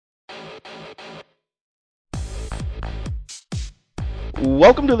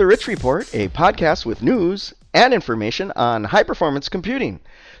Welcome to the Rich Report, a podcast with news and information on high performance computing.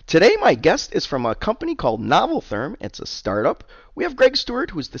 Today, my guest is from a company called Noveltherm. It's a startup. We have Greg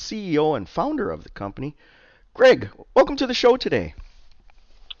Stewart, who's the CEO and founder of the company. Greg, welcome to the show today.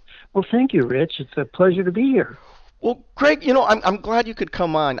 Well, thank you, Rich. It's a pleasure to be here. Well, Greg, I'm glad you could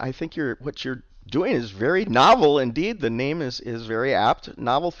come on. I think what you're doing is very novel indeed. The name is very apt.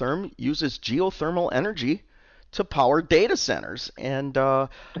 Noveltherm uses geothermal energy to power data centers. And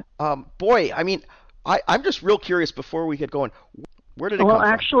boy, I'm just real curious before we get going. Where did it Well, come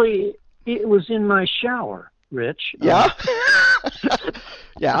from? actually, it was in my shower, Rich. Yeah,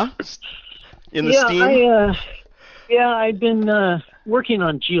 yeah, in the Yeah, steam. I've been working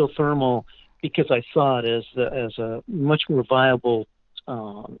on geothermal because I saw it as a much more viable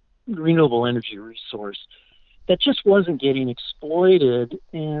renewable energy resource that just wasn't getting exploited.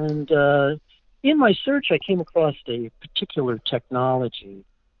 And in my search, I came across a particular technology.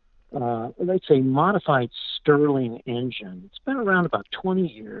 Let's say modified Stirling engine. It's been around about 20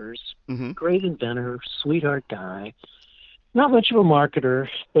 years. Hmm. Great inventor, sweetheart guy. Not much of a marketer,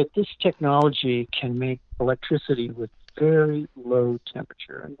 but this technology can make electricity with very low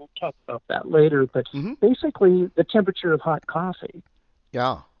temperature, and we'll talk about that later. But Hmm. basically, the temperature of hot coffee,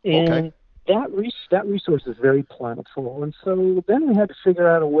 Yeah. Okay. and that resource is very plentiful. And so then we had to figure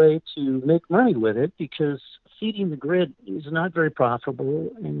out a way to make money with it because feeding the grid is not very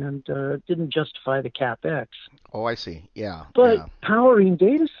profitable and didn't justify the capex. Oh, I see. Yeah. But Yeah. powering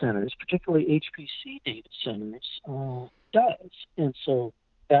data centers, particularly HPC data centers, does. And so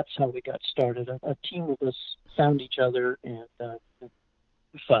that's how we got started. A team of us found each other and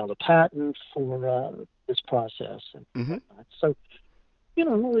we filed a patent for this process and Hmm. whatnot. So,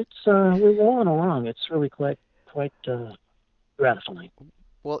 it's we're rolling along. It's really quite gratifying.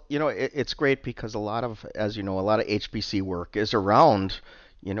 Well, it's great because as you know, a lot of HPC work is around,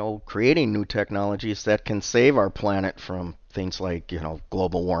 creating new technologies that can save our planet from things like,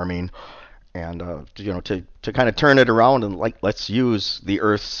 global warming and, to kind of turn it around and like, let's use the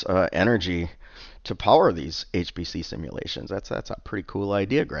Earth's energy to power these HPC simulations. That's a pretty cool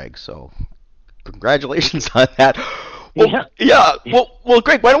idea, Greg. So congratulations on that. Well, Yeah. yeah. Well,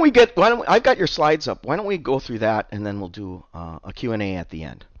 Greg, I've got your slides up. Why don't we go through that and then we'll do a Q&A at the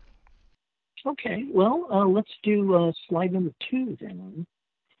end. Okay. Well, let's do slide number 2 then.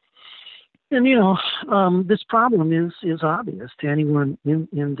 And this problem is obvious to anyone in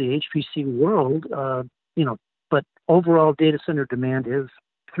the HPC world. But overall data center demand is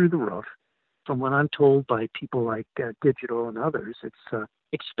through the roof. From what I'm told by people like Digital and others, it's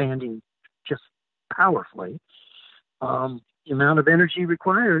expanding just powerfully. The amount of energy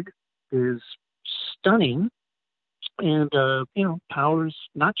required is stunning, and power's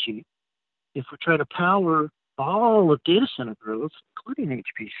not cheap. If we try to power all of data center growth, including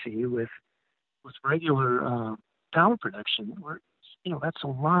HPC, with regular power production, that's a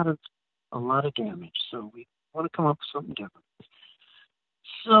lot of damage. So we want to come up with something different.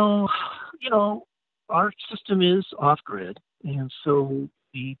 So, our system is off grid, and so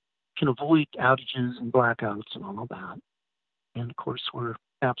we can avoid outages and blackouts and all of that. And of course, we're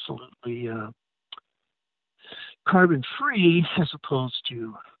absolutely carbon free as opposed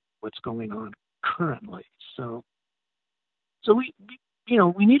to what's going on currently. So we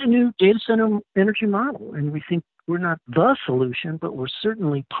need a new data center energy model, and we think we're not the solution, but we're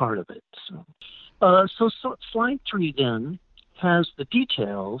certainly part of it. So slide 3 then has the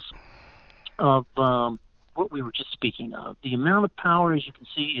details of what we were just speaking of. The amount of power, as you can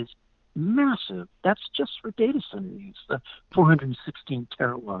see, is massive. That's just for data center use, the 416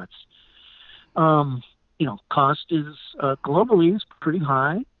 terawatts. Cost is globally is pretty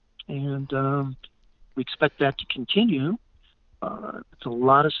high, and we expect that to continue. It's a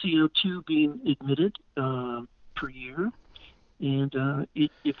lot of CO2 being emitted per year. And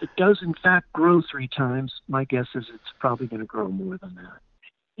if it does, in fact, grow 3 times, my guess is it's probably going to grow more than that.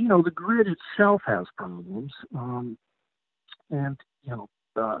 The grid itself has problems. And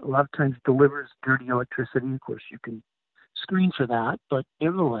a lot of times delivers dirty electricity. Of course, you can screen for that, but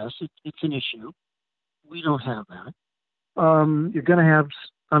nevertheless, it's an issue. We don't have that. You're going to have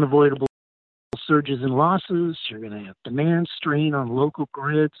unavoidable surges and losses. You're going to have demand strain on local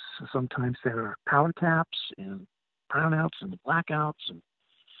grids. Sometimes there are power caps and brownouts and blackouts.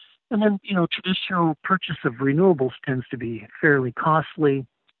 And then, traditional purchase of renewables tends to be fairly costly.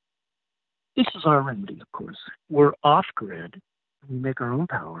 This is our remedy, of course. We're off grid. We make our own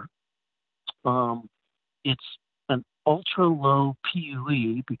power. It's an ultra low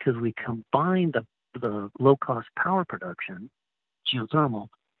PUE because we combine the low cost power production, geothermal,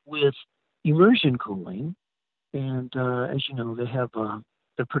 with immersion cooling, and as you know,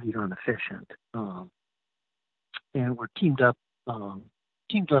 they're pretty darn efficient. And we're teamed up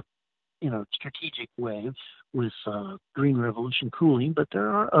in a strategic way with Green Revolution Cooling, but there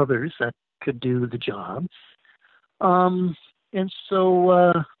are others that could do the job. And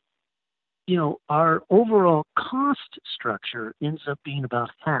so, our overall cost structure ends up being about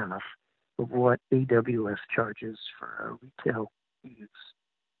half of what AWS charges for our retail use.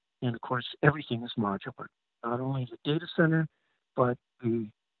 And of course, everything is modular, not only the data center, but the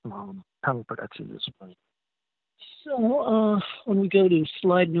power production as well. So when we go to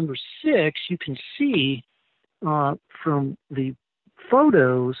slide number 6, you can see from the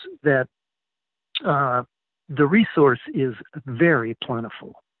photos that the resource is very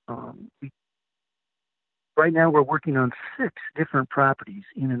plentiful. Right now we're working on 6 different properties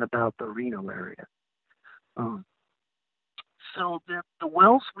in and about the Reno area. So the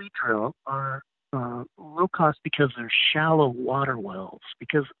wells we drill are low cost because they're shallow water wells,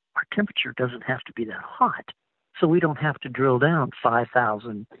 because our temperature doesn't have to be that hot. So we don't have to drill down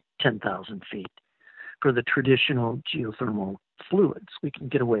 5,000, 10,000 feet for the traditional geothermal fluids. We can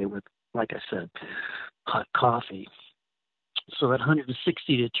get away with, like I said, hot coffee. So that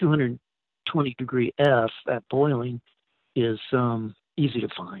 160 to 220 degree F at boiling is easy to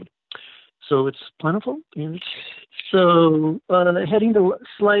find. So it's plentiful. And so heading to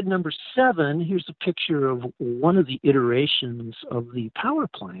slide number 7, here's a picture of one of the iterations of the power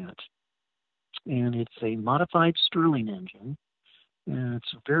plant. And it's a modified Stirling engine. And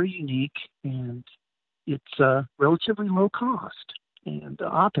it's very unique, and it's relatively low cost. And the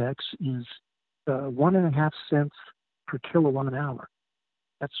OPEX is 1.5 cents per kilowatt hour.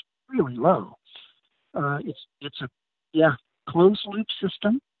 That's really low. It's a closed loop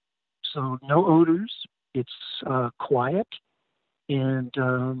system, so no odors. It's quiet, and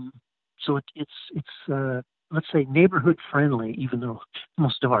so it's let's say neighborhood friendly. Even though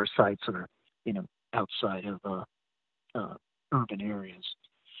most of our sites are outside of urban areas.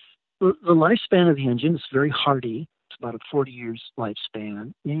 The lifespan of the engine is very hardy. It's about a 40 years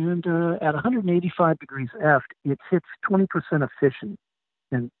lifespan, and at 185 degrees F, it hits 20% efficient,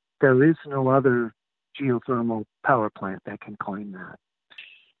 and there is no other geothermal power plant that can claim that.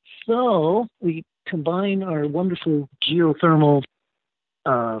 So we combine our wonderful geothermal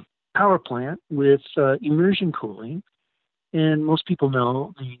power plant with immersion cooling, and most people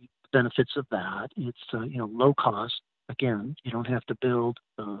know the benefits of that. It's low cost. Again, you don't have to build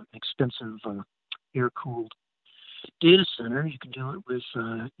an expensive air-cooled data center. You can do it with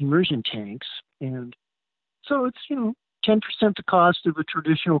immersion tanks, and so it's 10% the cost of a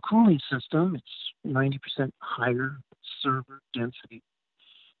traditional cooling system. It's 90% higher server density.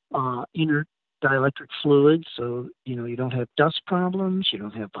 Inner dielectric fluid, so you don't have dust problems, you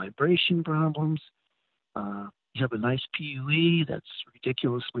don't have vibration problems. You have a nice PUE that's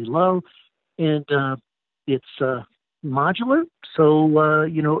ridiculously low, and it's modular. So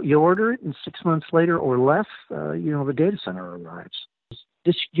you order it, and 6 months later or less, the data center arrives.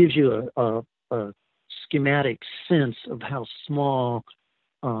 This gives you a schematic sense of how small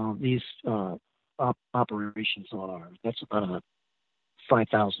these operations are. That's about a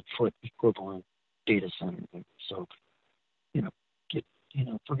 5,000 foot equivalent data center. So,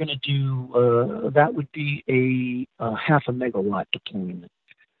 if we're going to do that, would be a 0.5 megawatt deployment.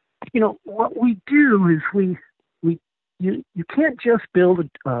 What we do is you can't just build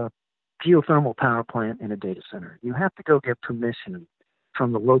a geothermal power plant in a data center. You have to go get permission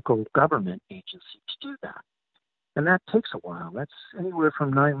from the local government agency to do that. And that takes a while. That's anywhere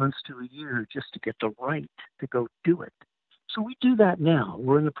from 9 months to a year just to get the right to go do it. So we do that now.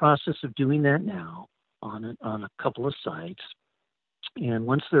 We're in the process of doing that now on a couple of sites. And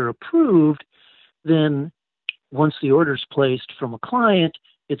once they're approved, then once the order's placed from a client,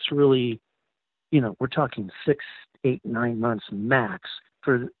 it's really, we're talking 6, 8, 9 months max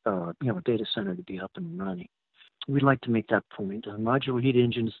for data center to be up and running. We'd like to make that point. Modular heat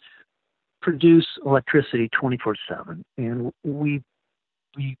engines produce electricity 24/7, and we're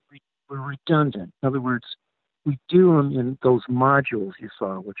redundant. In other words, we do them in those modules you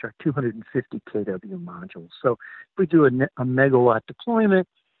saw, which are 250 kW modules. So if we do a megawatt deployment,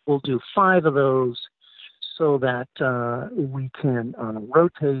 we'll do 5 of those so that we can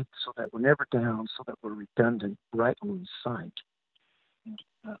rotate, so that we're never down, so that we're redundant right on site.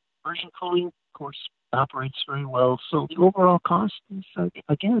 Immersion cooling, of course, operates very well. So the overall cost is,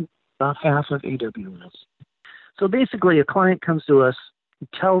 again, about half of AWS. So basically, a client comes to us, he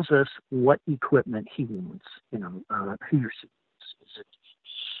tells us what equipment he wants, he or she wants. Is it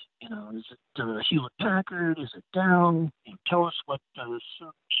Is it Hewlett Packard? Is it Dow? Tell us what service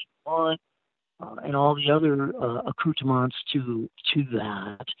you want, and all the other accoutrements to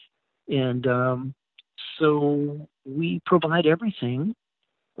that. And so we provide everything.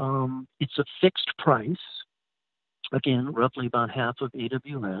 It's a fixed price. Again, roughly about half of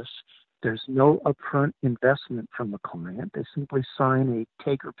AWS. There's no upfront investment from the client. They simply sign a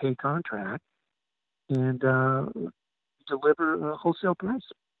take or pay contract and deliver a wholesale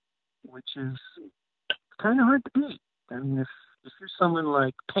price, which is kind of hard to beat. I mean, if you're someone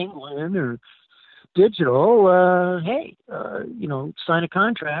like Penguin or Digital, hey, sign a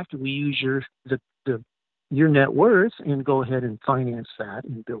contract. We use your net worth and go ahead and finance that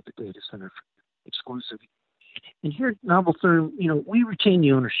and build the data center exclusively. And here at Novel Therm, we retain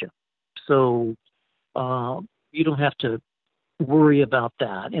the ownership. So you don't have to worry about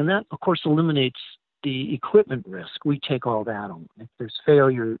that. And that, of course, eliminates the equipment risk. We take all that on. If there's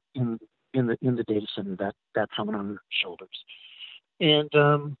failure in the data center, that's on our shoulders. And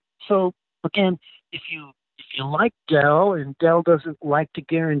so, again, if you like Dell and Dell doesn't like to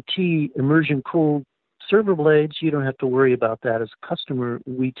guarantee immersion cooled server blades, you don't have to worry about that as a customer.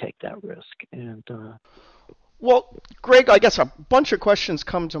 We take that risk. And well, Greg, I guess a bunch of questions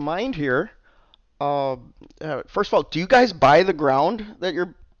come to mind here. First of all, do you guys buy the ground that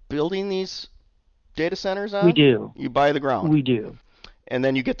you're building these data centers on? We do. You buy the ground. We do. And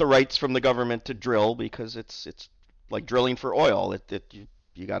then you get the rights from the government to drill because it's like drilling for oil.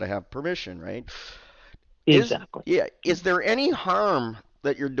 You got to have permission, right? Exactly. Is there any harm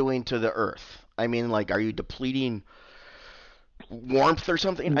that you're doing to the earth? I mean, like, are you depleting warmth or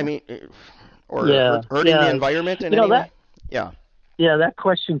something? I mean, or hurting the environment in any way? Yeah. Yeah, that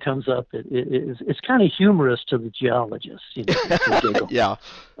question comes up. It's kind of humorous to the geologists. Yeah.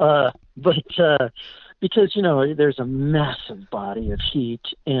 But because there's a massive body of heat,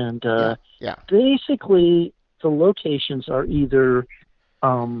 and basically the locations are either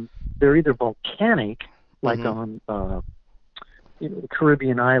volcanic, like on the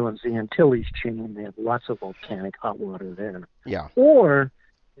Caribbean islands, the Antilles chain. They have lots of volcanic hot water there. Yeah. Or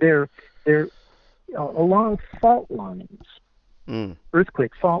they're along fault lines.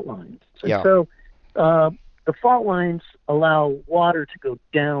 Earthquake fault lines. And so the fault lines allow water to go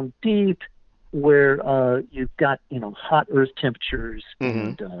down deep where you've got hot earth temperatures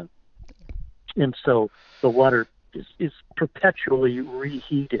and so the water is perpetually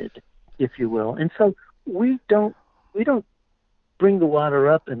reheated, if you will. And so we don't bring the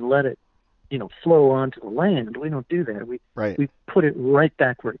water up and let it flow onto the land. We don't do that. We put it right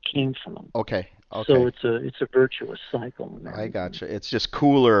back where it came from. Okay. So it's a virtuous cycle. I gotcha. It's just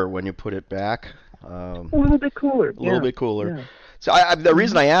cooler when you put it back. A little bit cooler. A little bit cooler. Yeah. So the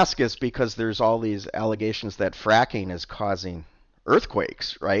reason I ask is because there's all these allegations that fracking is causing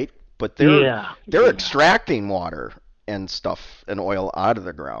earthquakes, right? But they're extracting water and stuff and oil out of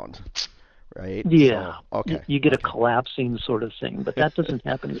the ground, right? Yeah. So, okay. You get a collapsing sort of thing, but that doesn't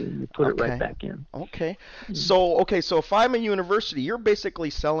happen when you put it right back in. Okay. So if I'm a university, you're basically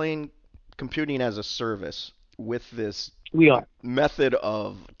selling computing as a service with this method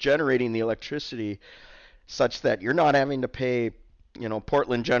of generating the electricity such that you're not having to pay,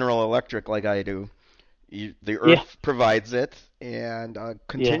 Portland General Electric like I do. The Earth provides it and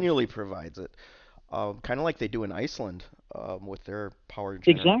continually provides it, kind of like they do in Iceland with their power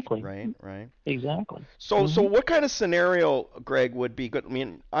generation. Exactly. Right. Exactly. So what kind of scenario, Greg, would be good? I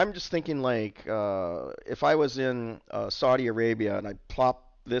mean, I'm just thinking like if I was in Saudi Arabia and I plop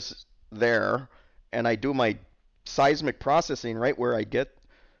this there and I do my seismic processing right where I get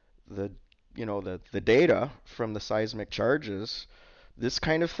the data from the seismic charges, this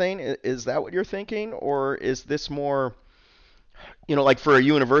kind of thing, is that what you're thinking? Or is this more like for a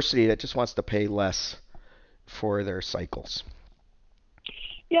university that just wants to pay less for their cycles?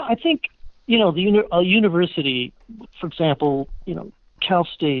 Yeah, I think a university, for example, Cal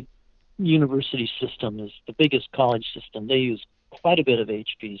State University system is the biggest college system. They use quite a bit of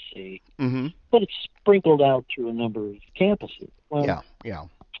HPC, but it's sprinkled out through a number of campuses. Well,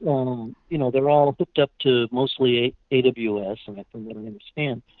 they're all hooked up to mostly AWS, and from what I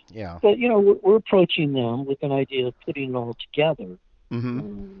understand. Yeah. But we're approaching them with an idea of putting it all together,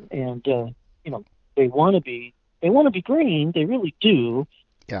 and they want to be green. They really do.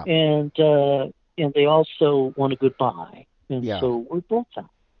 Yeah. And they also want a good buy, and so we're both out.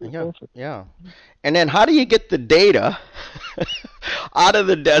 Yeah. And then how do you get the data out of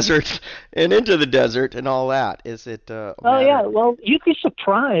the desert and into the desert and all that? Is it well, you'd be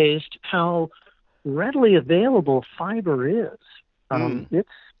surprised how readily available fiber is. In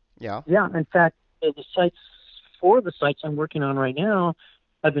fact, the sites I'm working on right now,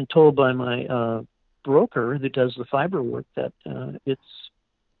 I've been told by my broker who does the fiber work that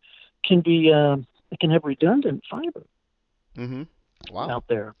can be it can have redundant fiber Mm-hmm. Wow. out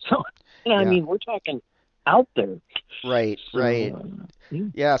there. So, I Yeah. mean, we're talking out there. Right. Right. So, yeah.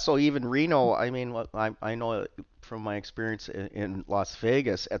 Yeah. So even Reno, I mean, I know from my experience in Las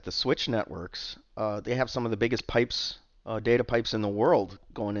Vegas at the switch networks, they have some of the biggest pipes, data pipes in the world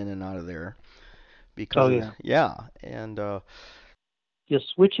going in and out of there because Oh of yeah. yeah. And Yes,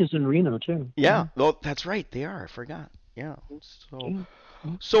 switches in Reno too. yeah. Oh, that's right. They are. I forgot. Yeah. So. Yeah.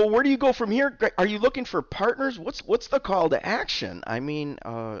 Yeah. So where do you go from here? Are you looking for partners? What's the call to action? I mean,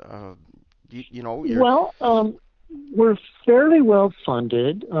 you're. Well, we're fairly well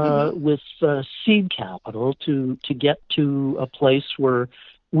funded Hmm. with seed capital to get to a place where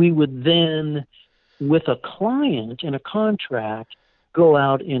we would then, with a client in a contract, go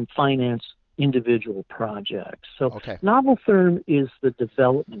out and finance individual projects. So Okay. Noveltherm is the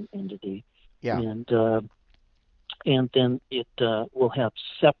development entity, Yeah. and then it will have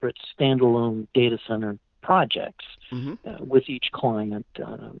separate standalone data center projects Hmm. with each client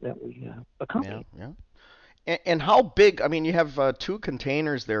that we Yeah. accompany. Yeah. And how big? I mean, you have two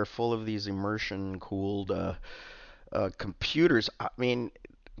containers there full of these immersion cooled computers. I mean,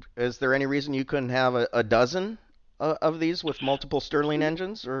 is there any reason you couldn't have a dozen of these with multiple Stirling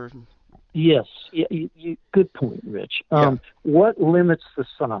engines? Or Yes, good point, Rich. yeah. What limits the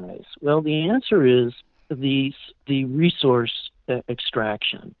size? Well, the answer is the resource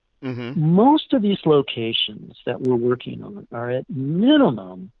extraction. Hmm. Most of these locations that we're working on are at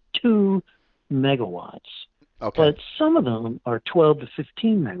minimum 2 megawatts, Okay. but some of them are 12 to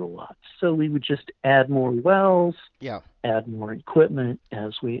 15 megawatts. So we would just add more wells, Yeah. add more equipment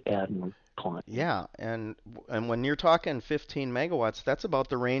as we add more clients. Yeah, and when you're talking 15 megawatts, that's about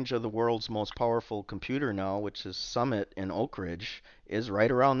the range of the world's most powerful computer now, which is Summit in Oak Ridge, is right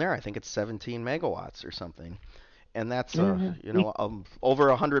around there. I think it's 17 megawatts or something. And that's Yeah, yeah. over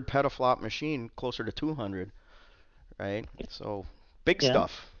a 100 petaflop machine, closer to 200, right? So big Yeah.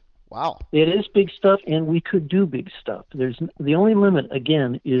 stuff. Wow. It is big stuff, and we could do big stuff. There's the only limit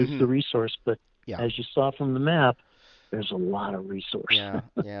again is Hmm. the resource, but Yeah. as you saw from the map, there's a lot of resource. Yeah,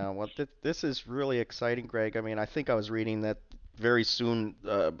 yeah. Well, this is really exciting, Greg. I mean, I think I was reading that very soon,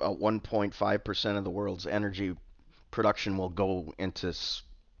 about 1.5% of the world's energy production will go into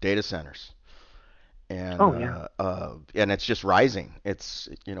data centers, Oh yeah. and it's just rising. It's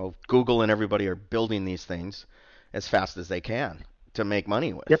Google and everybody are building these things as fast as they can to make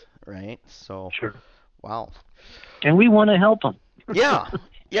money with, Yep. right? So, Sure. wow. And we want to help them. Yeah,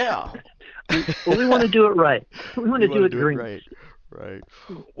 yeah. But we want to do it right. We want You to want do to it do it green. right, right.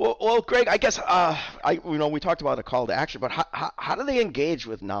 Well, Greg, I guess we talked about a call to action, but how do they engage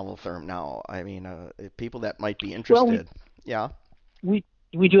with Novel Therm now? I mean, people that might be Well, interested. Yeah. we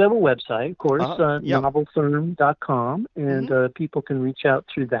we do have a website, of course, Yep. noveltherm.com, and Mhm. people can reach out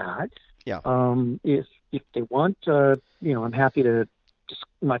through that. Yeah. If they want, I'm happy to.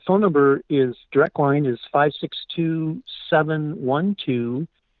 My phone number is direct line is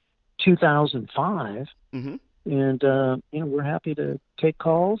 562-712-2005, Mhm. and we're happy to take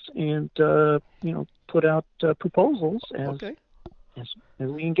calls and put out proposals Okay. as as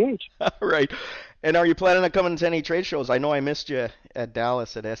we engage. Right. And are you planning on coming to any trade shows? I know I missed you at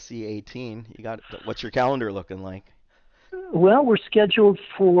Dallas at SC18. What's your calendar looking like? Well, we're scheduled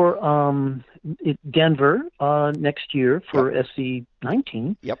for Denver next year Yep. for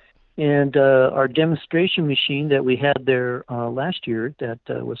SC19, Yep. and our demonstration machine that we had there last year that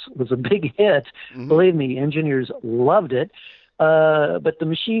was a big hit. Mhm. Believe me, engineers loved it. But the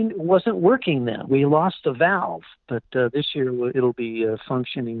machine wasn't working then. We lost a valve, but this year it'll be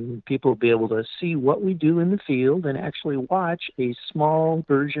functioning. People will be able to see what we do in the field and actually watch a small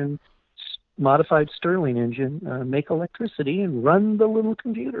version modified Stirling engine make electricity and run the little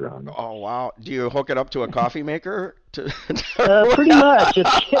computer on it. Oh wow. Do you hook it up to a coffee maker to Pretty much,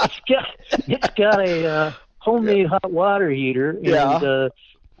 it's got a Yeah. homemade hot water heater, Yeah.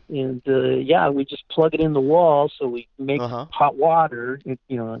 and we just plug it in the wall so we make Uh-huh. hot water,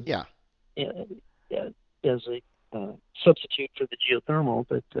 Yeah. as a substitute for the geothermal.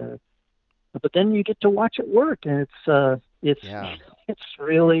 But then you get to watch it work, and it's Yeah. it's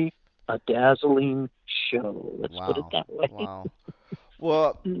really a dazzling show. Let's put it Wow. that way.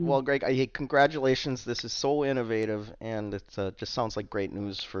 Wow. Well, Greg, congratulations. This is so innovative, and it just sounds like great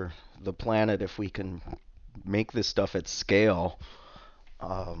news for the planet if we can make this stuff at scale,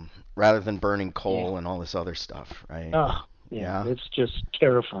 rather than burning Yeah. coal and all this other stuff, right? Oh, yeah. Yeah. It's just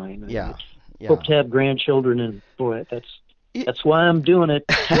terrifying. Yeah. Hope Yeah. to have grandchildren, and boy, Y- that's why I'm doing it.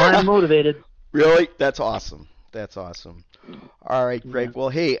 That's why I'm motivated. Really? That's awesome. That's awesome. All right, Yeah. Greg. Well,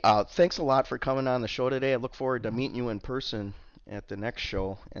 hey, thanks a lot for coming on the show today. I look forward to meeting you in person at the next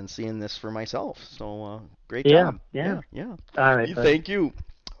show and seeing this for myself. So, great Yeah. job. Yeah. Yeah, yeah. All right, buddy. Thank you.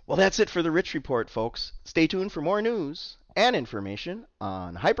 Well, that's it for the Rich Report, folks. Stay tuned for more news and information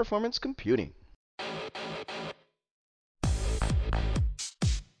on high performance computing.